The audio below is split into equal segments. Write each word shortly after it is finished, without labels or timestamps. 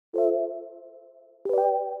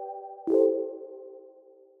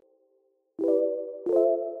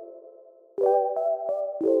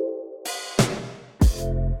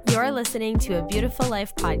You're listening to A Beautiful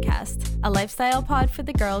Life podcast, a lifestyle pod for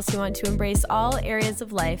the girls who want to embrace all areas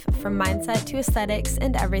of life, from mindset to aesthetics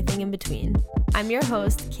and everything in between. I'm your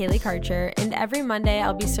host, Kaylee Karcher, and every Monday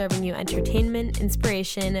I'll be serving you entertainment,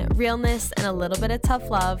 inspiration, realness, and a little bit of tough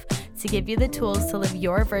love to give you the tools to live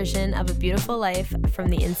your version of a beautiful life from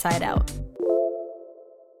the inside out.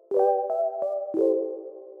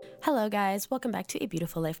 Hello guys, welcome back to A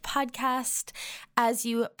Beautiful Life podcast. As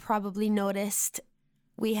you probably noticed,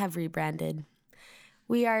 we have rebranded.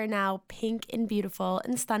 We are now pink and beautiful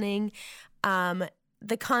and stunning.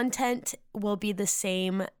 The content will be the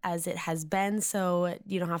same as it has been, so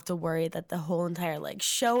you don't have to worry that the whole entire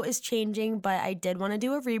show is changing, but I did want to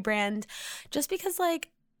do a rebrand just because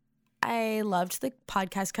I loved the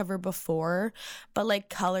podcast cover before, but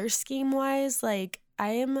color scheme wise, I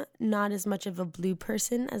am not as much of a blue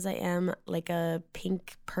person as I am a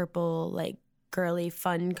pink, purple, girly,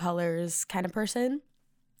 fun colors kind of person.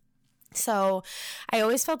 So I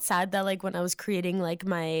always felt sad that when I was creating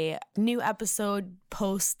my new episode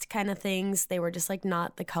post kind of things, they were just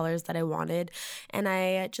not the colors that I wanted. And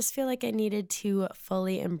I just feel like I needed to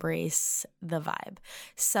fully embrace the vibe.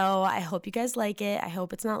 So I hope you guys like it. I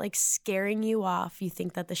hope it's not scaring you off. You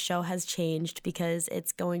think that the show has changed, because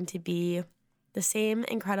it's going to be the same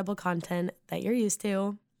incredible content that you're used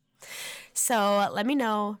to. So let me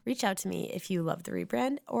know, reach out to me if you love the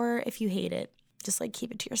rebrand or if you hate it. Just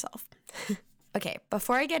keep it to yourself. Okay,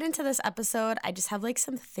 before I get into this episode, I just have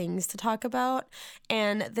some things to talk about.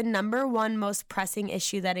 And the number one most pressing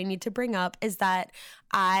issue that I need to bring up is that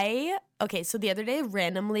so the other day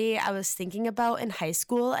randomly I was thinking about in high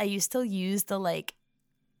school, I used to use the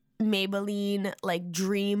Maybelline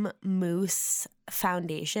Dream Mousse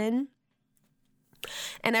foundation.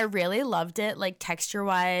 And I really loved it,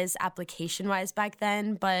 texture-wise, application-wise back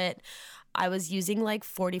then, but I was using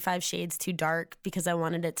 45 shades too dark because I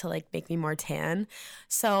wanted it to make me more tan.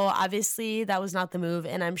 So obviously that was not the move,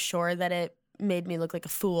 and I'm sure that it made me look like a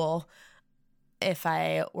fool if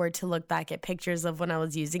I were to look back at pictures of when I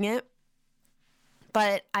was using it.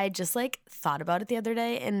 But I just thought about it the other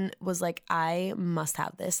day and was I must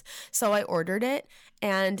have this. So I ordered it,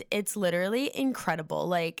 and it's literally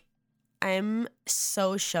incredible. I'm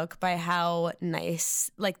so shook by how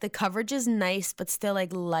nice, the coverage is nice, but still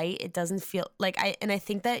light. It doesn't feel I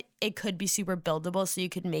think that it could be super buildable, so you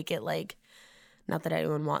could make it not that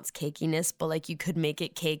anyone wants cakiness, but you could make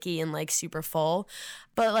it cakey and super full.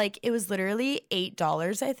 But it was literally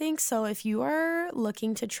 $8, I think. So if you are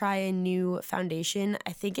looking to try a new foundation,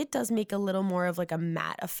 I think it does make a little more of a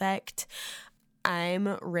matte effect.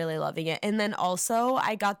 I'm really loving it. And then also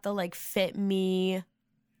I got the Fit Me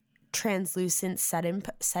translucent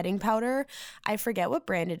setting powder. I forget what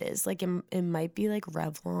brand it is. It might be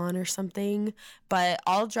Revlon or something, but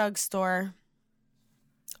all drugstore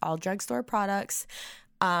products.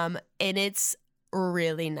 And it's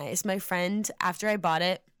really nice. My friend, after I bought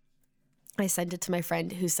it, I sent it to my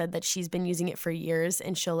friend who said that she's been using it for years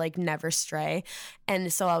and she'll never stray.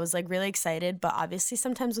 And so I was really excited, but obviously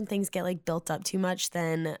sometimes when things get built up too much,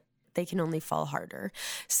 then they can only fall harder.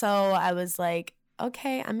 So I was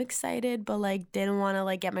okay, I'm excited, but didn't want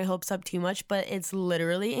to get my hopes up too much, but it's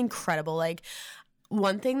literally incredible.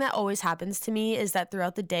 One thing that always happens to me is that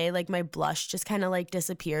throughout the day, my blush just kind of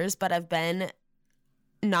disappears, but I've been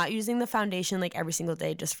not using the foundation every single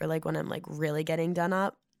day, just for when I'm really getting done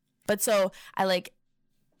up. But so I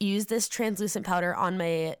use this translucent powder on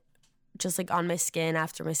my, just on my skin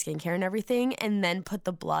after my skincare and everything, and then put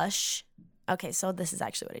the blush. Okay, so this is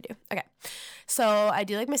actually what I do. Okay, so I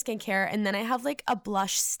do my skincare, and then I have a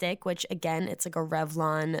blush stick, which again, it's a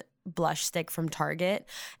Revlon blush stick from Target,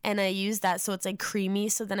 and I use that so it's creamy.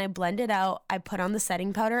 So then I blend it out, I put on the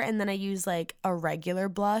setting powder, and then I use a regular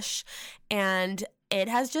blush, and it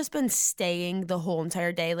has just been staying the whole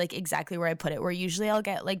entire day, exactly where I put it, where usually I'll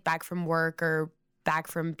get back from work or back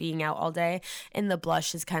from being out all day, and the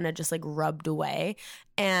blush is kind of just rubbed away,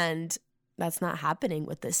 and that's not happening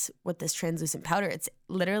with this translucent powder. It's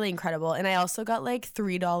literally incredible. And I also got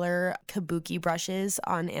 $3 kabuki brushes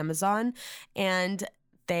on Amazon, and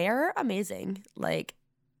they're amazing. They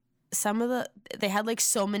had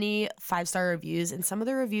so many 5-star reviews, and some of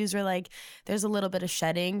the reviews were there's a little bit of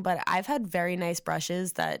shedding, but I've had very nice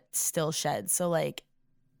brushes that still shed. So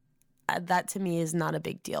that to me is not a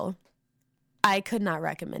big deal. I could not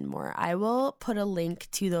recommend more. I will put a link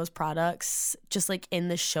to those products just in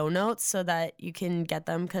the show notes so that you can get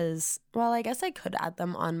them, because, well, I guess I could add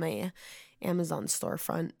them on my Amazon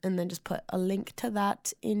storefront and then just put a link to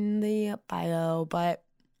that in the bio. But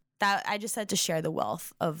that I just had to share the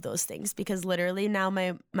wealth of those things, because literally now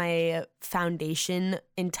my foundation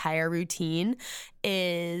entire routine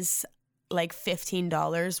is like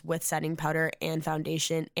 $15 with setting powder and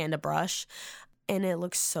foundation and a brush, and it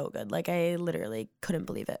looks so good. Like, I literally couldn't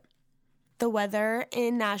believe it. The weather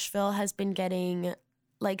in Nashville has been getting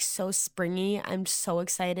like so springy. I'm so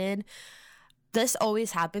excited. This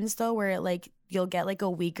always happens though, where like you'll get like a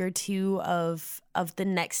week or two of the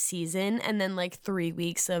next season, and then like 3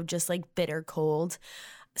 weeks of just like bitter cold.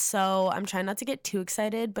 So I'm trying not to get too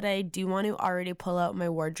excited, but I do want to already pull out my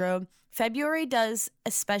wardrobe. February does,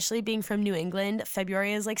 especially being from New England,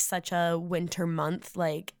 February is like such a winter month.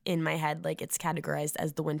 Like in my head, like it's categorized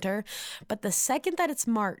as the winter. But the second that it's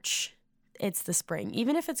March, it's the spring.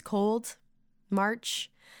 Even if it's cold, March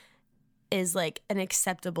is like an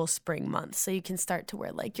acceptable spring month. So you can start to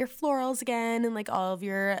wear like your florals again and like all of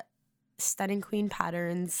your stunning queen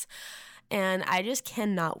patterns. And I just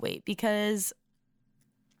cannot wait, because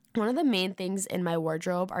one of the main things in my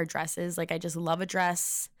wardrobe are dresses. Like, I just love a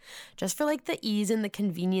dress just for like the ease and the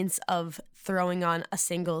convenience of throwing on a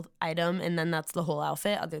single item, and then that's the whole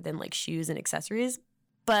outfit, other than like shoes and accessories.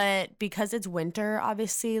 But because it's winter,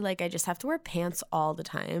 obviously, like I just have to wear pants all the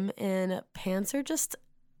time, and pants are just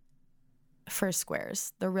for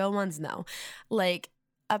squares. The real ones, no. Like,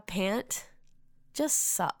 a pant just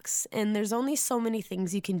sucks, and there's only so many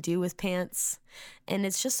things you can do with pants, and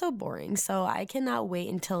it's just so boring. So I cannot wait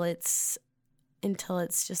until it's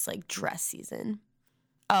just like dress season.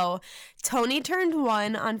 Oh, Tony turned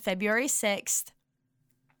 1 on February 6th,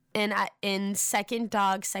 and in second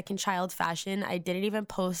child fashion, I didn't even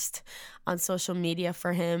post on social media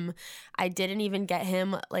for him. I didn't even get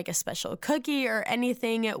him like a special cookie or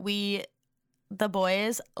anything. The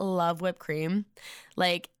boys love whipped cream.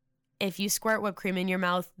 Like, if you squirt whipped cream in your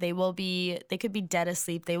mouth, they could be dead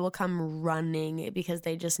asleep. They will come running because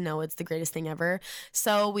they just know it's the greatest thing ever.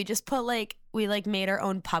 So we just we made our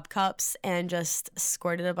own pup cups and just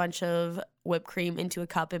squirted a bunch of whipped cream into a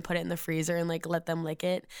cup and put it in the freezer and like let them lick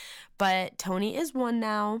it. But Tony is 1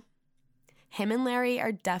 now. Him and Larry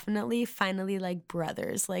are definitely finally like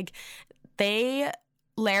brothers. Like,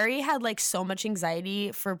 Larry had like so much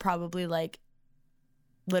anxiety for probably like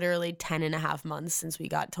literally 10 and a half months since we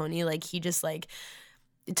got Tony. Like, he just like,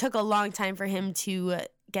 it took a long time for him to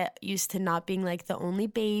get used to not being like the only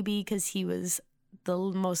baby, because he was the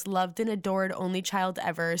most loved and adored only child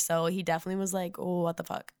ever. So he definitely was like, oh, what the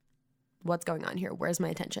fuck? What's going on here? Where's my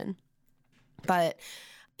attention? But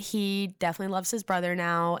he definitely loves his brother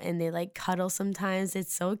now, and they like cuddle sometimes.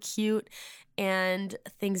 It's so cute, and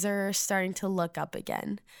things are starting to look up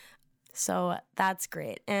again. So that's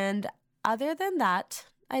great. And other than that,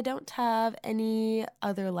 I don't have any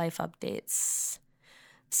other life updates.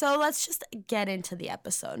 So let's just get into the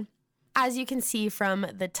episode. As you can see from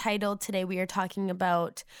the title, today we are talking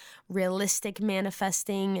about realistic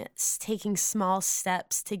manifesting, taking small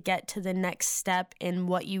steps to get to the next step in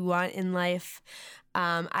what you want in life.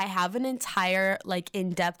 I have an entire like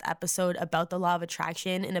in-depth episode about the law of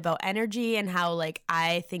attraction and about energy and how like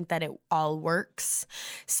I think that it all works.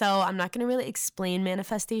 So I'm not going to really explain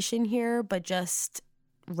manifestation here, but just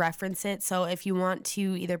reference it. So if you want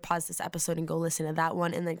to either pause this episode and go listen to that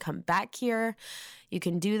one and then come back here, you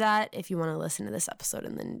can do that. If you want to listen to this episode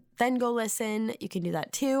and then go listen, you can do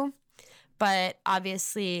that too. But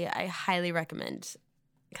obviously, I highly recommend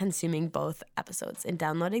consuming both episodes and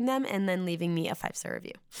downloading them and then leaving me a 5-star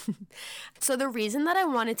review. So the reason that I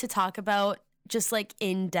wanted to talk about just like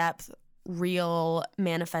in-depth real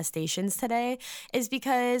manifestations today is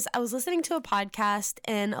because I was listening to a podcast,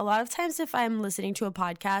 and a lot of times if I'm listening to a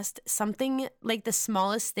podcast, something like the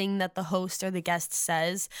smallest thing that the host or the guest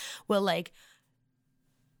says will like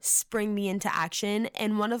spring me into action.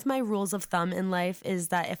 And one of my rules of thumb in life is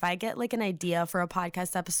that if I get like an idea for a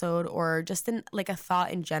podcast episode or just like a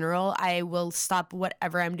thought in general, I will stop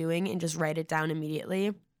whatever I'm doing and just write it down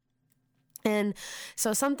immediately. And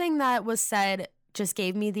so something that was said just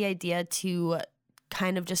gave me the idea to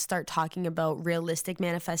kind of just start talking about realistic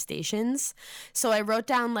manifestations. So I wrote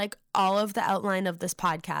down like all of the outline of this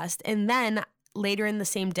podcast, and then later in the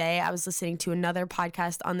same day, I was listening to another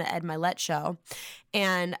podcast on the Ed Milet show,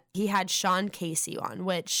 and he had Sean Casey on,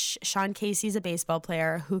 which Sean Casey's a baseball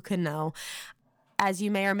player. Who could know? As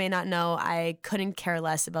you may or may not know, I couldn't care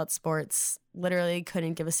less about sports, literally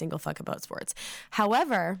couldn't give a single fuck about sports.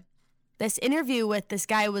 However, this interview with this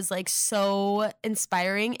guy was like so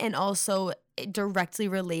inspiring and also directly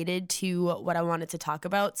related to what I wanted to talk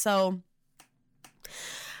about. So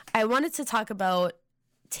I wanted to talk about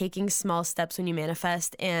taking small steps when you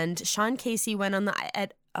manifest. And Sean Casey went on the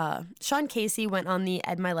Sean Casey went on the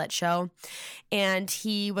Ed Milet show, and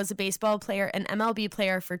he was a baseball player, an MLB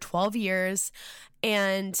player for 12 years.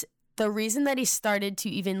 And the reason that he started to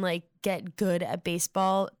even like get good at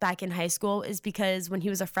baseball back in high school is because when he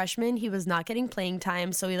was a freshman, he was not getting playing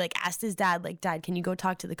time. So he like asked his dad, like, Dad, can you go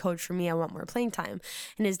talk to the coach for me? I want more playing time.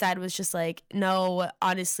 And his dad was just like, no,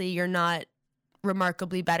 honestly, you're not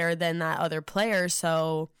remarkably better than that other player.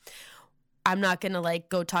 So I'm not going to like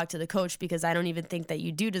go talk to the coach because I don't even think that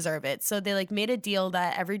you do deserve it. So they like made a deal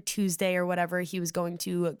that every Tuesday or whatever, he was going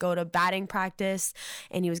to go to batting practice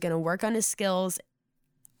and he was going to work on his skills,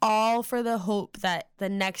 all for the hope that the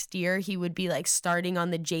next year he would be like starting on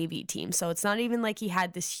the JV team. So it's not even like he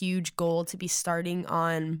had this huge goal to be starting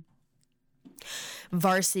on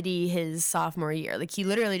varsity his sophomore year. Like he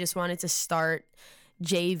literally just wanted to start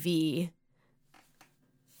JV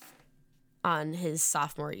on his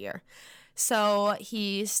sophomore year. So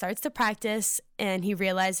he starts to practice and he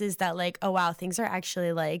realizes that like, oh wow, things are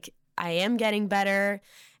actually like, I am getting better.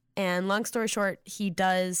 And long story short, he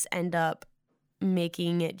does end up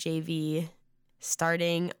making it JV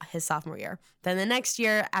starting his sophomore year. Then the next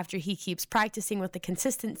year, after he keeps practicing with the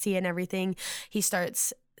consistency and everything, he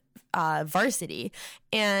starts varsity.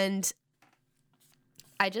 And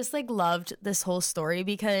I just like loved this whole story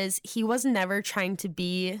because he was never trying to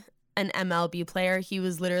be an MLB player. He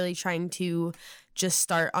was literally trying to just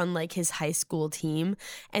start on like his high school team.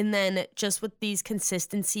 And then just with these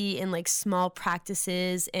consistency and like small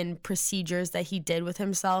practices and procedures that he did with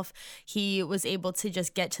himself, he was able to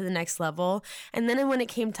just get to the next level. And then when it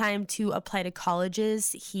came time to apply to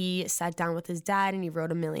colleges, he sat down with his dad and he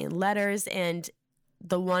wrote a million letters. And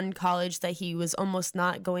the one college that he was almost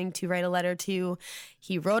not going to write a letter to,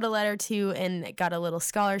 he wrote a letter to and got a little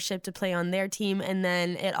scholarship to play on their team. And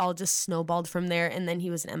then it all just snowballed from there. And then he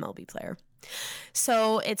was an MLB player.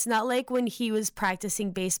 So it's not like when he was practicing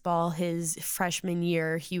baseball his freshman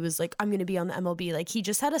year, he was like, I'm going to be on the MLB. Like he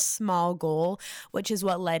just had a small goal, which is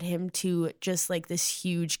what led him to just like this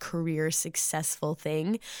huge career successful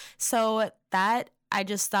thing. So that I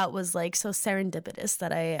just thought was like so serendipitous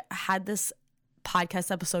that I had this podcast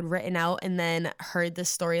episode written out and then heard this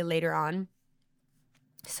story later on.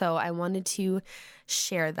 So I wanted to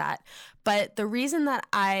share that. But the reason that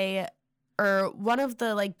one of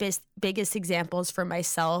the like biggest examples for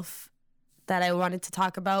myself that I wanted to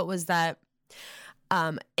talk about was that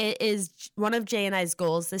it is one of Jay and I's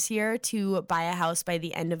goals this year to buy a house by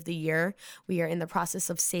the end of the year. We are in the process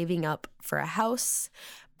of saving up for a house,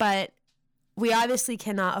 but we obviously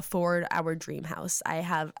cannot afford our dream house. I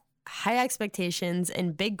have high expectations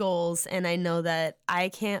and big goals, and I know that I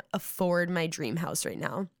can't afford my dream house right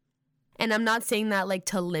now. And I'm not saying that like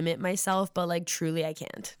to limit myself, but like truly I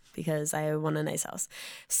can't because I want a nice house.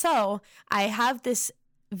 So I have this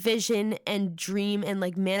vision and dream and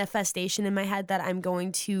like manifestation in my head that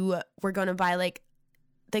we're going to buy like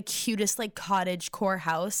the cutest like cottage core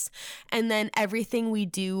house, and then everything we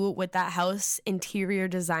do with that house interior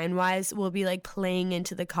design wise will be like playing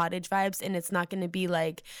into the cottage vibes, and it's not going to be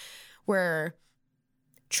like we're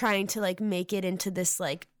trying to like make it into this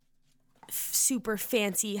like super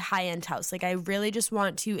fancy high-end house. Like I really just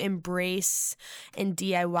want to embrace and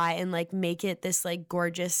DIY and like make it this like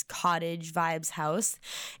gorgeous cottage vibes house.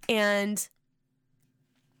 And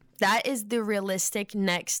that is the realistic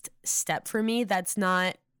next step for me. That's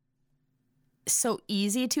not so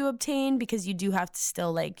easy to obtain because you do have to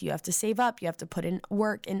still like, you have to save up, you have to put in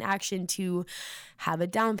work and action to have a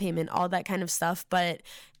down payment, all that kind of stuff. But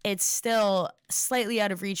it's still slightly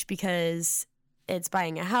out of reach because it's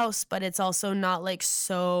buying a house, but it's also not like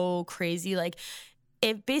so crazy. Like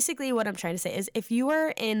basically what I'm trying to say is if you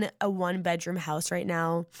are in a 1-bedroom house right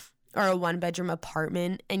now, or a 1-bedroom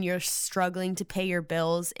apartment, and you're struggling to pay your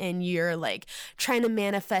bills and you're like trying to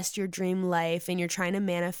manifest your dream life and you're trying to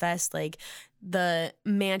manifest like the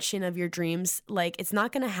mansion of your dreams, like it's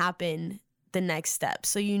not going to happen the next step.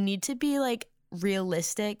 So you need to be like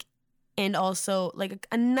realistic and also like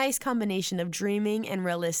a nice combination of dreaming and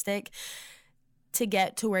realistic to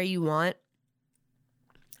get to where you want.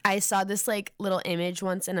 I saw this like little image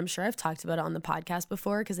once, and I'm sure I've talked about it on the podcast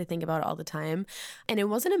before because I think about it all the time. And it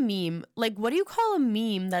wasn't a meme. Like, what do you call a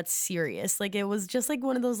meme that's serious? Like, it was just like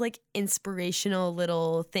one of those like inspirational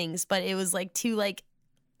little things, but it was like two like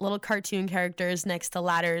little cartoon characters next to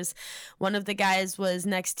ladders. One of the guys was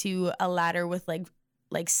next to a ladder with like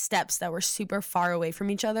steps that were super far away from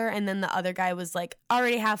each other, and then the other guy was like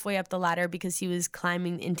already halfway up the ladder because he was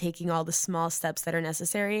climbing and taking all the small steps that are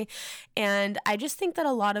necessary. And I just think that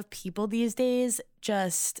a lot of people these days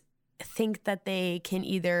just think that they can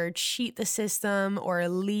either cheat the system or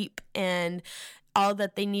leap, and all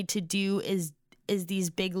that they need to do is is these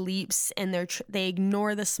big leaps, and they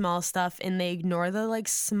ignore the small stuff, and they ignore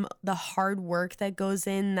the the hard work that goes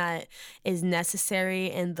in that is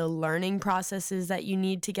necessary, and the learning processes that you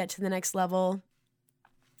need to get to the next level.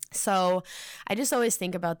 So I just always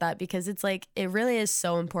think about that, because it's like, it really is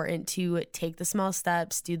so important to take the small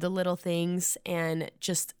steps, do the little things, and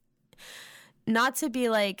just not to be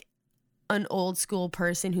like an old school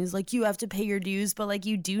person who's like, you have to pay your dues, but like,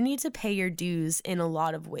 you do need to pay your dues in a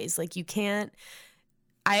lot of ways. Like, you can't,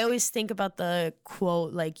 I always think about the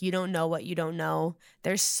quote, like, you don't know what you don't know.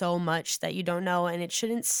 There's so much that you don't know, and it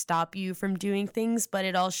shouldn't stop you from doing things, but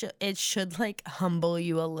it should like humble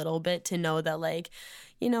you a little bit to know that, like,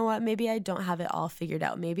 you know what, maybe I don't have it all figured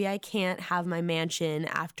out. Maybe I can't have my mansion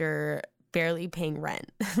after barely paying rent.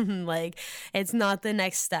 Like, it's not the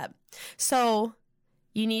next step. So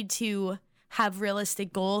you need to have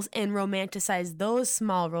realistic goals and romanticize those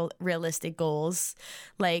small realistic goals.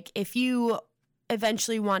 Like, if you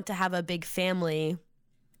eventually want to have a big family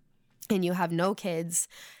and you have no kids,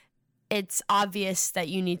 it's obvious that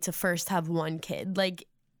you need to first have one kid. Like,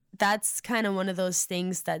 that's kind of one of those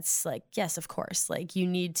things that's like, yes, of course, like, you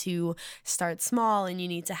need to start small and you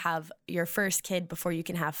need to have your first kid before you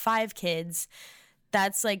can have 5 kids.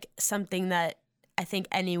 That's like something that I think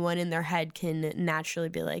anyone in their head can naturally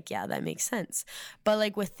be like, yeah, that makes sense. But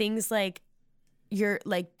like, with things like your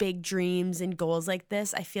like big dreams and goals like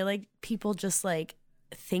this, I feel like people just like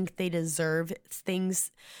think they deserve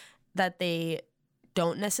things that they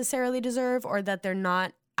don't necessarily deserve, or that they're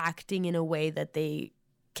not acting in a way that they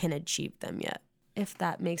can achieve them yet, if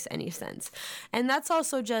that makes any sense. And that's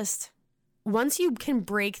also just, once you can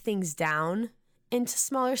break things down into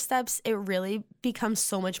smaller steps, it really becomes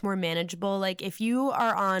so much more manageable. Like, if you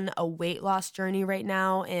are on a weight loss journey right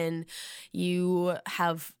now and you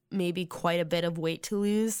have maybe quite a bit of weight to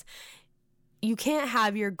lose, you can't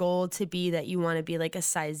have your goal to be that you want to be like a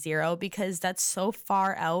size 0, because that's so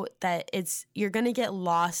far out that you're going to get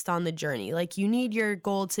lost on the journey. Like, you need your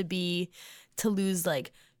goal to be to lose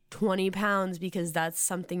like 20 pounds, because that's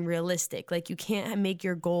something realistic. Like, you can't make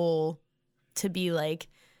your goal to be like,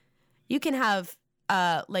 you can have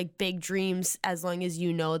like big dreams as long as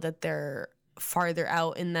you know that they're farther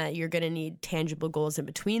out and that you're going to need tangible goals in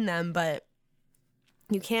between them. But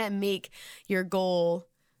you can't make your goal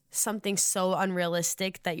something so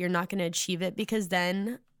unrealistic that you're not going to achieve it, because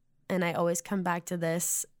then, and I always come back to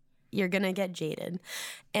this, you're going to get jaded.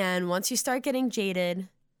 And once you start getting jaded,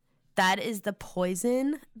 that is the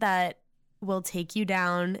poison that will take you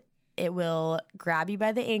down. It will grab you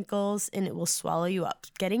by the ankles and it will swallow you up.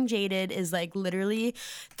 Getting jaded is like literally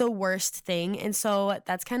the worst thing. And so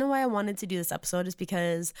that's kind of why I wanted to do this episode, is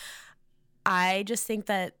because I just think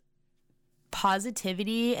that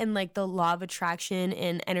positivity and like the law of attraction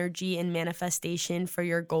and energy and manifestation for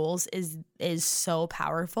your goals is so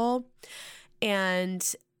powerful.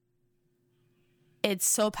 And it's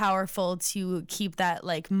so powerful to keep that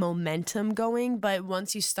like momentum going. But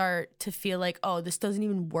once you start to feel like, oh, this doesn't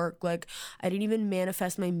even work, like I didn't even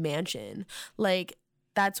manifest my mansion, like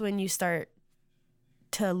that's when you start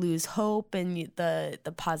to lose hope, and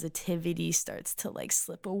the positivity starts to like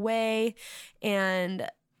slip away. And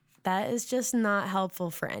that is just not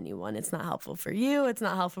helpful for anyone. It's not helpful for you. It's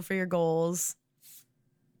not helpful for your goals.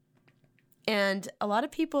 And a lot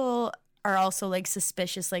of people are also like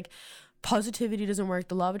suspicious, like positivity doesn't work,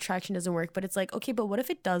 the law of attraction doesn't work. But it's like, okay, but what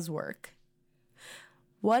if it does work?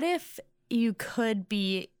 What if you could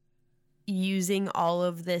be using all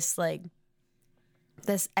of this, like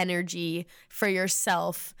this energy for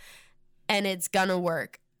yourself, and it's gonna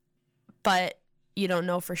work, but you don't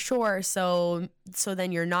know for sure, so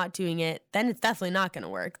then you're not doing it, then it's definitely not going to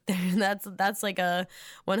work. That's like a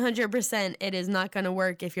 100%, it is not going to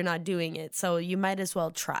work if you're not doing it. So you might as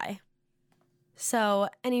well try. So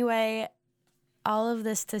anyway, all of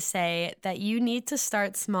this to say that you need to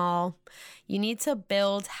start small. You need to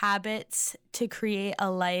build habits to create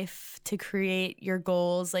a life, to create your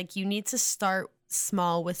goals. Like, you need to start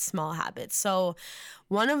small with small habits. So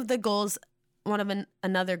another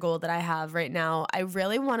goal that I have right now, I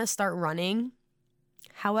really want to start running.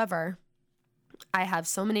 However, I have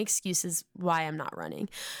so many excuses why I'm not running.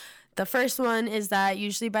 The first one is that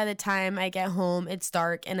usually by the time I get home, it's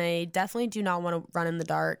dark, and I definitely do not want to run in the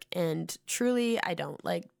dark. And truly, I don't.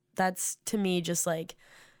 Like, that's to me just like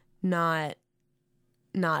not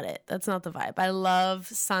it. That's not the vibe. I love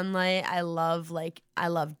sunlight. I love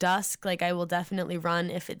dusk. Like, I will definitely run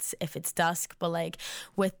if it's dusk, but like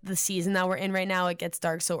with the season that we're in right now, it gets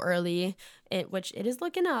dark so early, which it is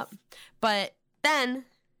looking up. But then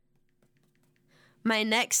my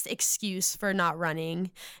next excuse for not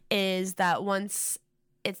running is that once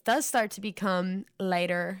it does start to become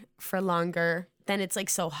lighter for longer, then it's like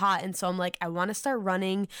so hot. And so I'm like, I want to start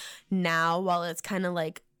running now while it's kind of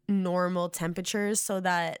like normal temperatures so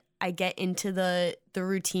that I get into the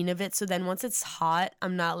routine of it. So then once it's hot,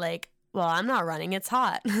 I'm not like, well, I'm not running, it's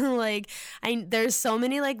hot. Like there's so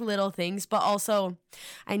many like little things, but also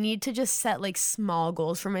I need to just set like small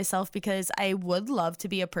goals for myself, because I would love to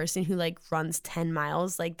be a person who like runs 10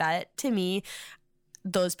 miles. Like that, to me,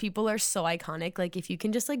 those people are so iconic. Like if you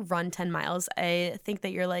can just like run 10 miles, I think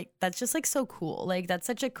that you're like, that's just like so cool. Like that's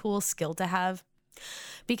such a cool skill to have,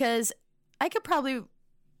 because I could probably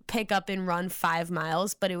pick up and run 5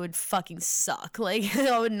 miles, but it would fucking suck. Like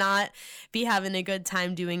I would not be having a good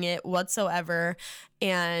time doing it whatsoever.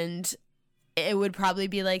 And it would probably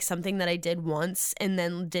be like something that I did once and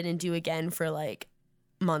then didn't do again for like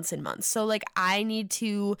months and months. So like I need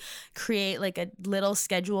to create like a little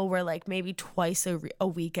schedule where like maybe twice a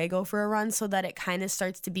week I go for a run, so that it kind of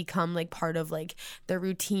starts to become like part of like the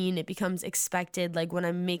routine. It becomes expected. Like when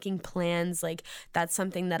I'm making plans, like that's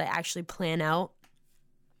something that I actually plan out,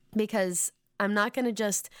 because I'm not going to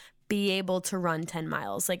just be able to run 10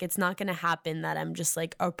 miles. Like it's not going to happen that I'm just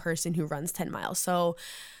like a person who runs 10 miles. So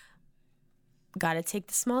got to take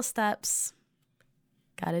the small steps.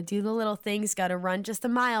 Got to do the little things, got to run just a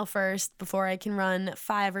mile first before I can run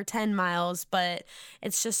 5 or 10 miles, but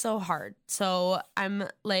it's just so hard. So I'm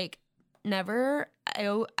like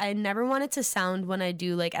I never want it to sound when I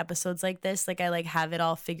do like episodes like this, like I like have it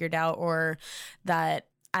all figured out, or that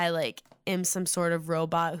I like am some sort of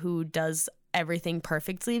robot who does everything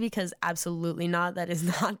perfectly, because absolutely not. That is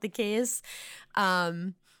not the case.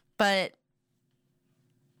 But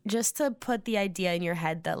just to put the idea in your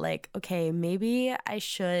head that like, okay, maybe I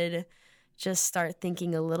should just start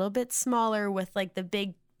thinking a little bit smaller, with like the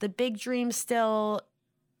big dream still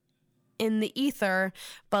in the ether,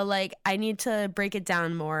 but like I need to break it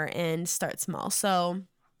down more and start small. So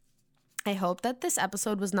I hope that this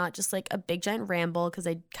episode was not just like a big giant ramble, because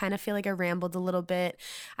I kind of feel like I rambled a little bit.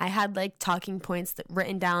 I had like talking points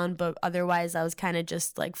written down, but otherwise I was kind of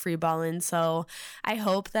just like freeballing. So I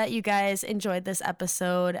hope that you guys enjoyed this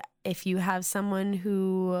episode. If you have someone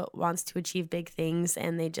who wants to achieve big things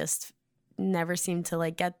and they just never seem to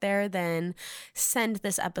like get there, then send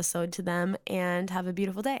this episode to them, and have a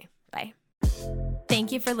beautiful day. Bye.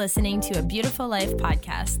 Thank you for listening to A Beautiful Life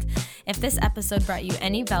podcast. If this episode brought you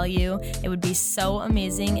any value, it would be so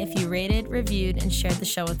amazing if you rated, reviewed, and shared the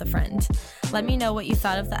show with a friend. Let me know what you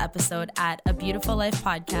thought of the episode at A Beautiful Life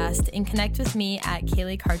podcast, and connect with me at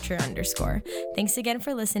Kaylee Karcher _. Thanks again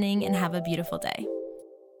for listening, and have a beautiful day.